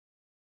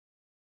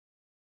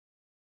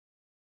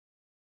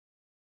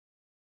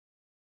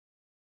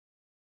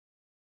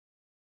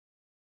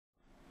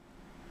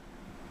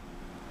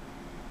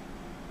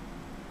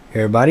Hey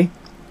everybody,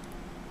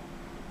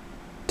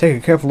 take a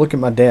careful look at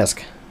my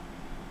desk.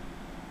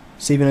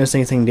 See if you notice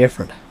anything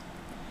different.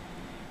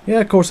 Yeah,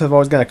 of course I've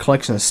always got a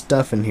collection of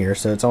stuff in here,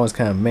 so it's always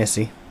kind of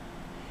messy.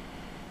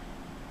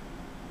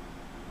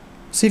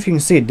 See if you can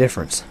see a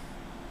difference.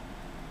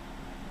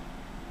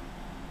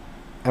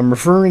 I'm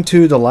referring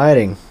to the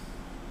lighting.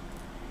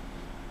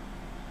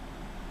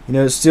 You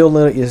know, it's still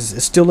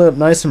lit up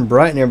nice and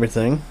bright and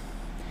everything,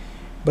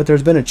 but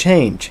there's been a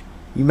change.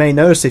 You may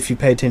notice if you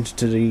pay attention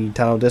to the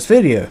title of this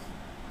video.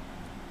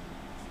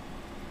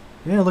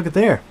 Yeah, look at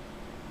there.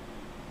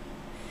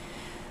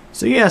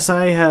 So yes,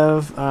 I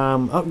have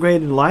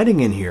upgraded lighting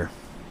in here.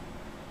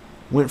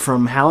 Went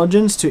from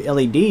halogens to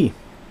LED.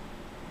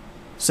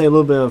 Save a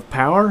little bit of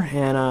power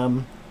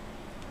and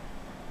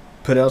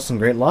put out some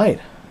great light.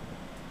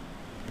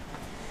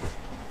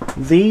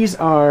 These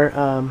are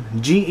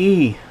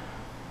GE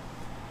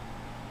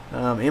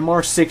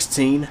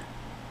MR16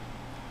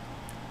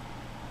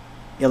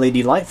 LED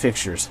light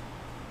fixtures.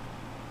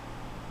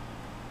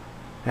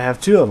 I have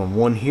two of them,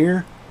 one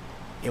here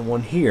and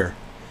one here.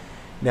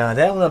 Now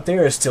that one up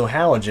there is still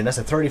halogen. That's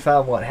a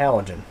 35 watt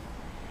halogen.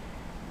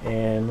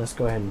 And let's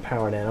go ahead and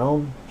power that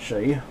on, show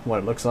you what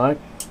it looks like.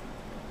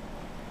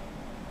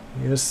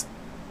 It's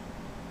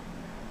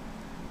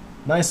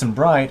nice and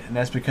bright, and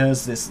that's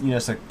because this, you know,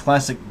 it's a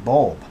classic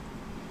bulb.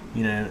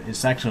 You know,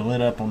 it's actually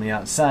lit up on the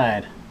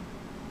outside.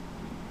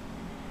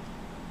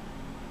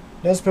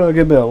 Does put a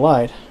good bit of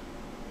light,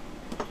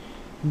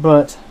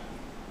 but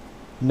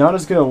not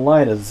as good a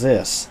light as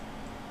this.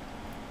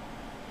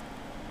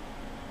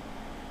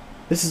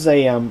 This is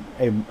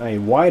a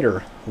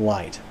wider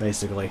light,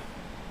 basically.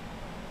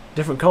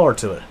 Different color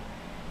to it.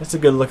 That's a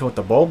good look at what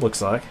the bulb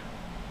looks like.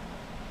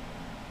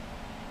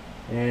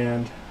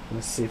 And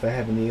let's see if I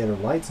have any other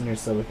lights in here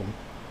so we can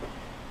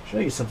show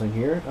you something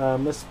here.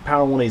 Let's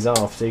power one of these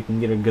off so you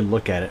can get a good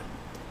look at it.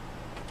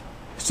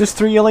 It's just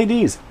 3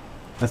 LEDs.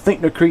 I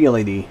think they're Cree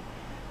LED.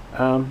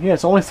 Yeah,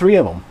 it's only 3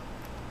 of them.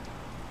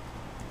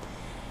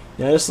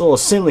 Now this little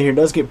assembly here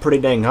does get pretty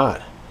dang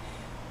hot.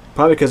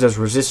 Probably because there's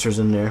resistors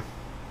in there.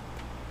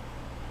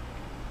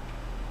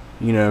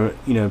 You know,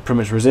 pretty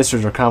much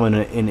resistors are common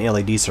in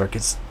LED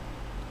circuits.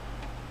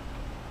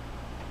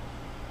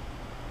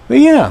 But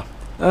yeah,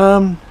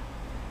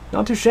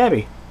 not too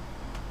shabby.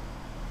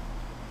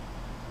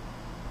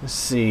 Let's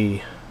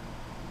see.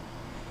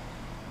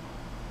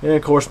 And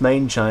of course, made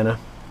in China.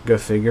 Go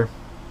figure.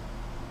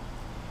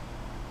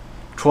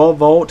 12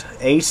 volt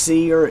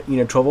AC, or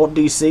 12 volt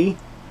DC,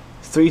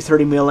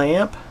 330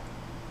 milliamp,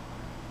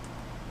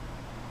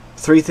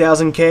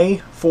 3000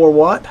 K, 4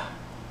 watt.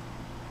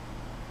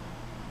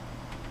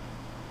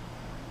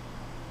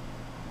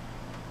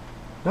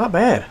 Not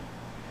bad.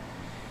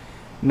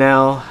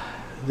 Now,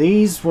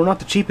 these were not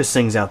the cheapest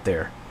things out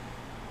there,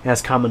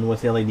 as common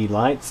with LED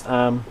lights.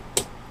 Kinds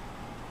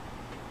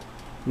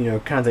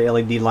of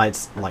LED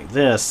lights like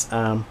this,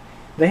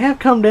 they have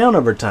come down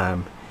over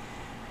time.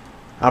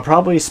 I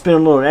probably spent a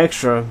little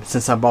extra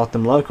since I bought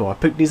them local. I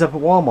picked these up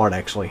at Walmart,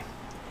 actually.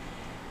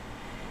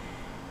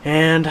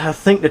 And I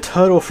think the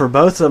total for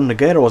both of them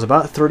together was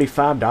about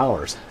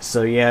 $35.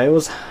 So yeah, it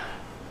was a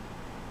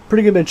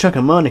pretty good bit chunk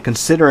of money,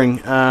 considering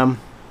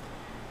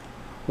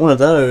one of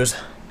those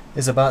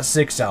is about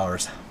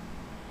 $6.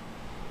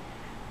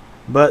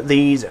 But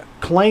these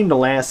claim to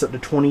last up to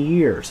 20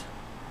 years.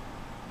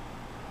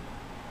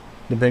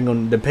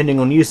 Depending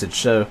on usage.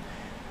 So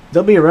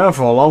they'll be around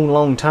for a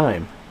long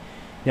time.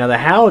 Now the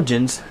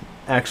halogens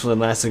actually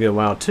last a good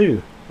while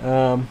too.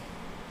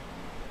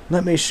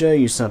 Let me show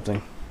you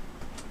something.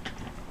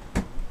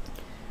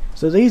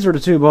 So these are the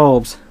 2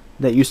 bulbs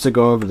that used to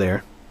go over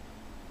there.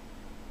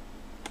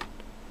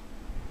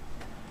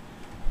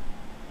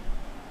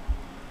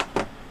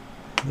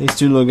 These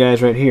 2 little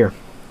guys right here.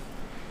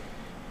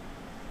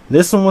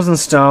 This one was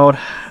installed,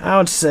 I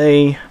would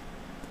say,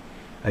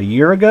 a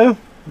year ago,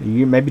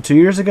 maybe 2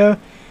 years ago.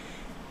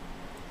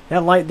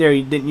 That light there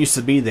didn't used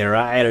to be there.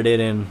 I added it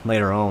in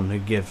later on to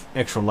give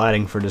extra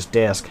lighting for this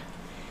desk.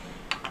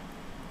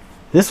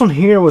 This one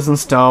here was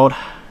installed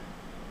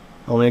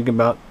only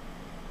about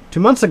 2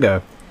 months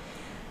ago.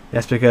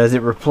 That's because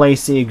it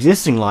replaced the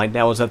existing light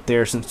that was up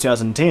there since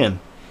 2010.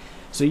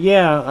 So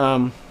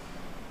yeah,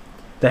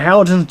 the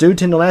halogens do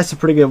tend to last a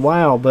pretty good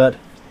while, but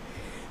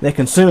they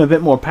consume a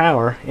bit more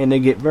power and they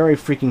get very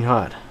freaking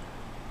hot.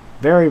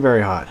 Very,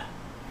 very hot.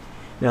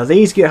 Now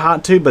these get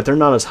hot too, but they're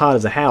not as hot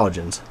as the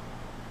halogens.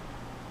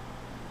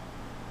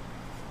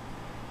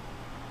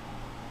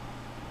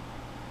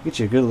 Get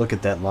you a good look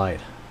at that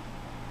light.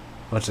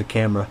 Watch the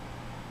camera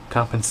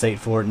compensate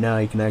for it. Now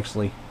you can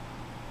actually,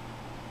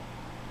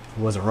 if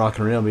it wasn't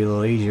rocking around, it'd be a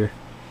little easier.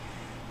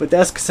 But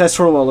that's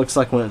sort of what it looks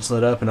like when it's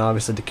lit up, and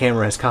obviously the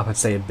camera has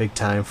compensated big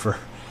time for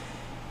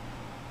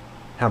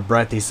how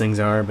bright these things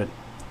are, but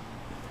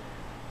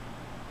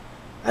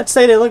I'd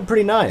say they look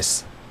pretty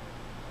nice.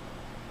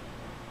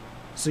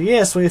 So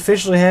yes, we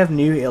officially have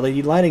new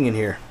LED lighting in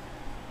here.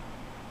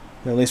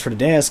 At least for the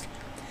desk.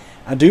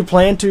 I do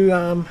plan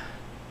to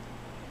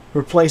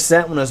replace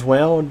that one as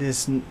well,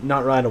 just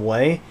not right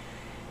away.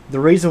 The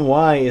reason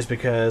why is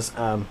because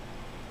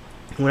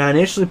when I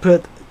initially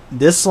put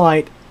this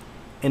light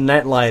and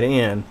that light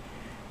in,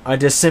 I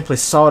just simply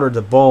soldered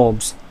the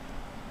bulbs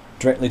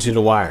directly to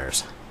the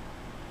wires.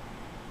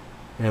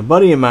 And a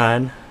buddy of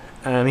mine,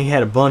 he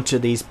had a bunch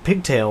of these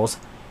pigtails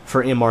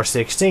for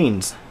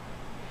MR16s,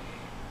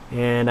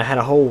 and I had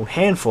a whole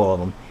handful of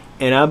them,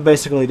 and I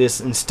basically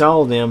just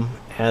installed them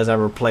as I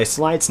replaced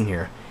lights in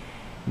here.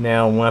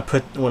 Now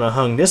when I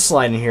hung this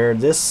light in here,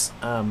 this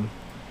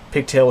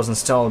pigtail was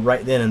installed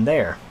right then and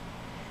there.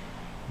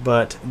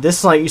 But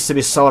this light used to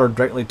be soldered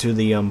directly to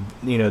the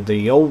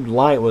the old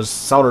light was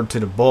soldered to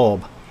the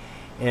bulb,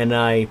 and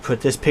I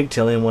put this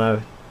pigtail in when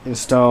I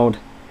installed,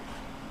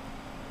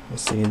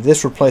 let's see,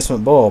 this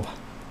replacement bulb.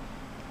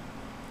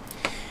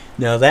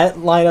 Now that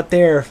light up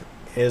there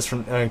is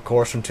from, of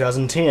course, from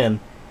 2010,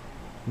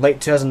 late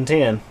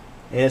 2010,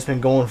 and it's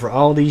been going for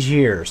all these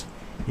years.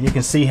 And you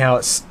can see how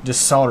it's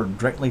just soldered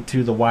directly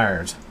to the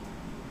wires.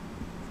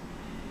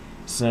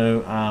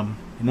 So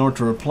in order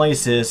to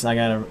replace this, I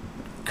gotta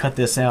cut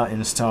this out and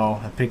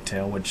install a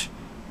pigtail, which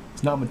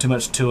is not too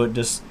much to it,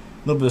 just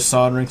a little bit of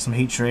soldering, some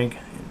heat shrink,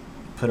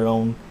 put it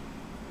on.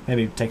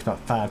 Maybe it takes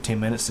about 5-10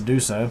 minutes to do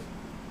so.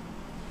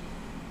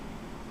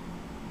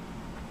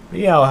 But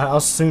yeah, I'll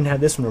soon have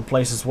this one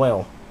replaced as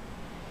well.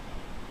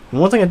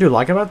 And one thing I do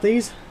like about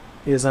these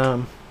is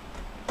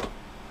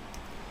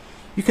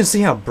you can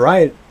see how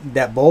bright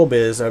that bulb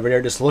is over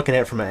there just looking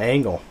at it from an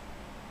angle.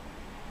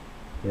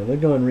 Yeah,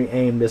 let's go and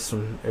re-aim this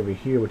one over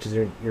here, which is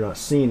you're not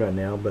seeing right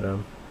now, but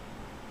another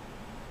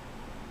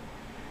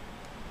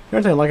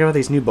thing I like about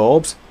these new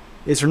bulbs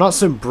is they're not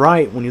so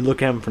bright when you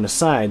look at them from the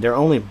side. They're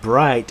only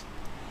bright,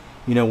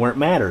 where it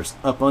matters,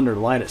 up under the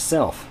light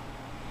itself.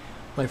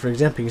 Like for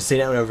example, you can see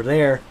that one over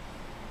there.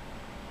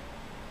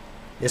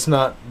 It's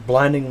not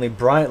blindingly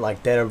bright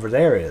like that over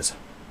there is.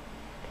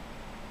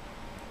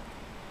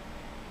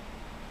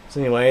 So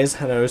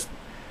anyways, I know it's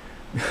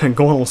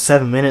going on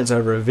 7 minutes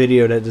over a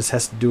video that just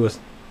has to do with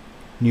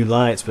new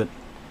lights, but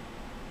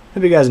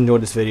hope you guys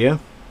enjoyed this video.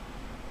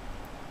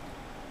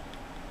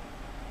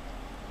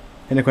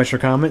 Any questions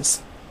or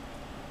comments?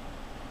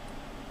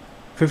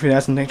 Feel free to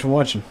ask, and thanks for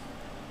watching.